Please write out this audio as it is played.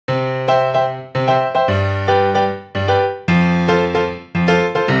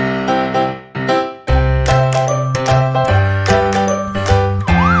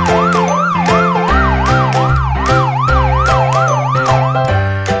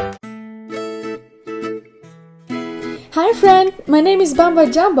Hi friend, my name is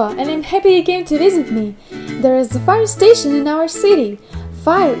Bambo-Jambo and I'm happy you came to visit me. There is a fire station in our city.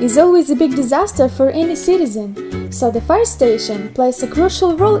 Fire is always a big disaster for any citizen, so the fire station plays a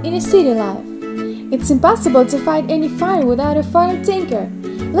crucial role in a city life. It's impossible to fight any fire without a fire tanker.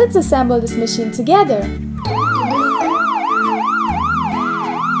 Let's assemble this machine together.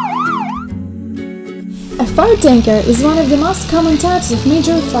 A fire tanker is one of the most common types of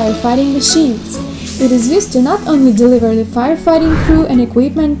major firefighting machines. It is used to not only deliver the firefighting crew and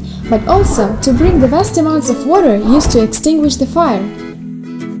equipment, but also to bring the vast amounts of water used to extinguish the fire.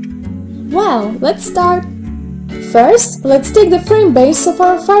 Well, let's start! First, let's take the frame base of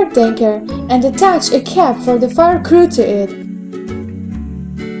our fire tanker and attach a cap for the fire crew to it.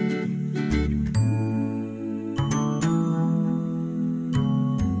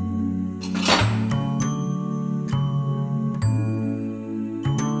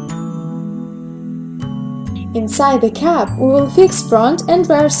 Inside the cap, we will fix front and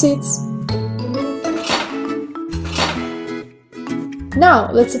rear seats. Now,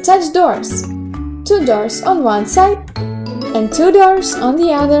 let's attach doors. 2 doors on one side and 2 doors on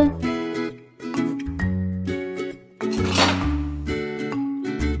the other.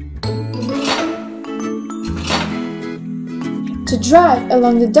 To drive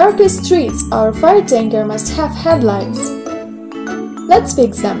along the darkest streets, our fire tanker must have headlights. Let's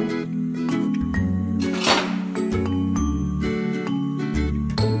fix them.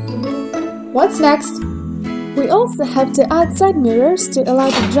 What's next? We also have to add side mirrors to allow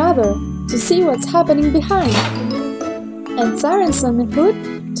the driver to see what's happening behind, and sirens on the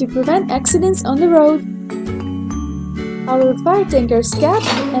hood to prevent accidents on the road. Our fire tanker's cap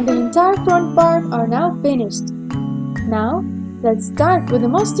and the entire front part are now finished. Now, let's start with the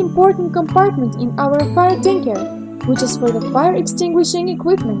most important compartment in our fire tanker, which is for the fire extinguishing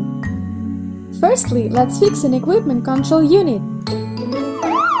equipment. Firstly, let's fix an equipment control unit.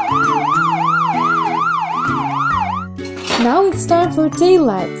 Now it's time for tail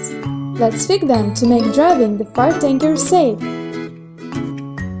lights. Let's fix them to make driving the fire tanker safe.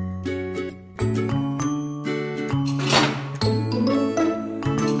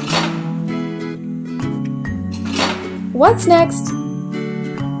 What's next?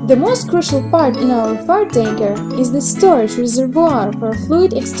 The most crucial part in our fire tanker is the storage reservoir for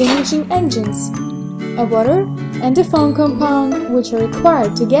fluid extinguishing engines, a water and a foam compound which are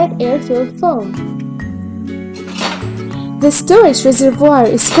required to get air-filled foam. The storage reservoir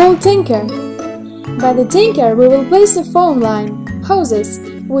is called tanker. By the tanker we will place the foam line, hoses,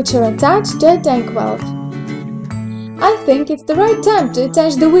 which are attached to a tank valve. I think it's the right time to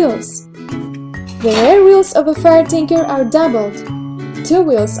attach the wheels. The rear wheels of a fire tanker are doubled, 2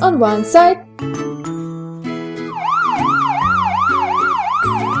 wheels on one side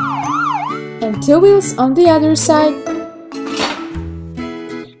and 2 wheels on the other side.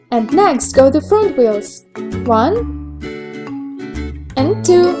 And next go the front wheels, 1 and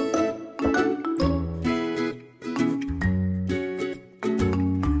 2.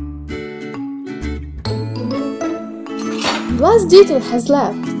 The last detail has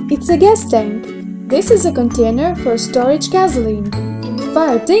left. It's a gas tank. This is a container for storage gasoline.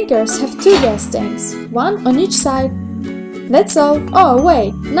 Fire tankers have 2 gas tanks, 1 on each side. That's all. Oh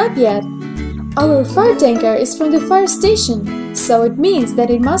wait, not yet. Our fire tanker is from the fire station, so it means that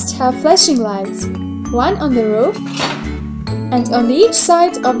it must have flashing lights, 1 on the roof and on each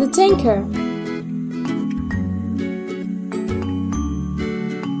side of the tanker.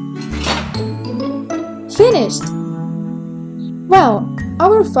 Finished! Well,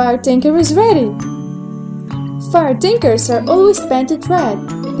 our fire tanker is ready. Fire tankers are always painted red,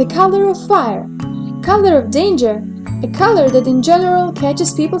 the color of fire, color of danger, a color that in general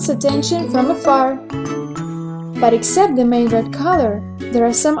catches people's attention from afar. But except the main red color, there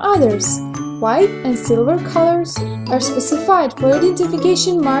are some others. White and silver colors are specified for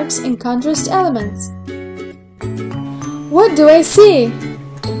identification marks and contrast elements. What do I see?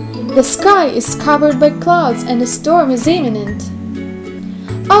 The sky is covered by clouds and a storm is imminent.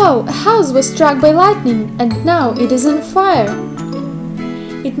 Oh, a house was struck by lightning and now it is on fire.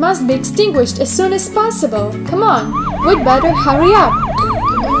 It must be extinguished as soon as possible. Come on, we'd better hurry up.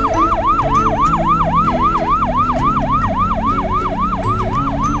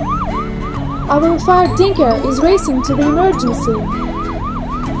 Our fire tanker is racing to the emergency.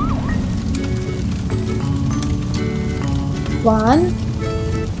 1,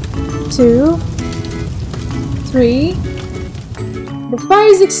 2, 3. The fire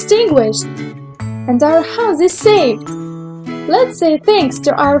is extinguished and our house is saved. Let's say thanks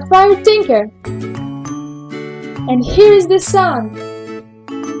to our fire tinker. And here is the sun.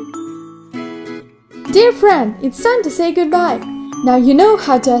 Dear friend, it's time to say goodbye. Now you know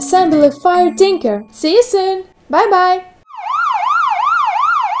how to assemble a fire tinker. See you soon. Bye bye.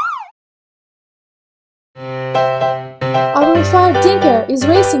 Our fire tinker is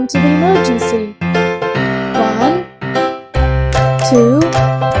racing to the emergency. 1, 2,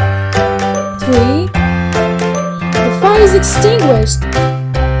 3. The fire is extinguished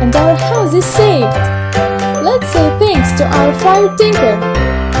and our house is saved. Let's say thanks to our fire tinker.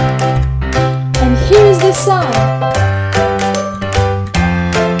 And here is the sun.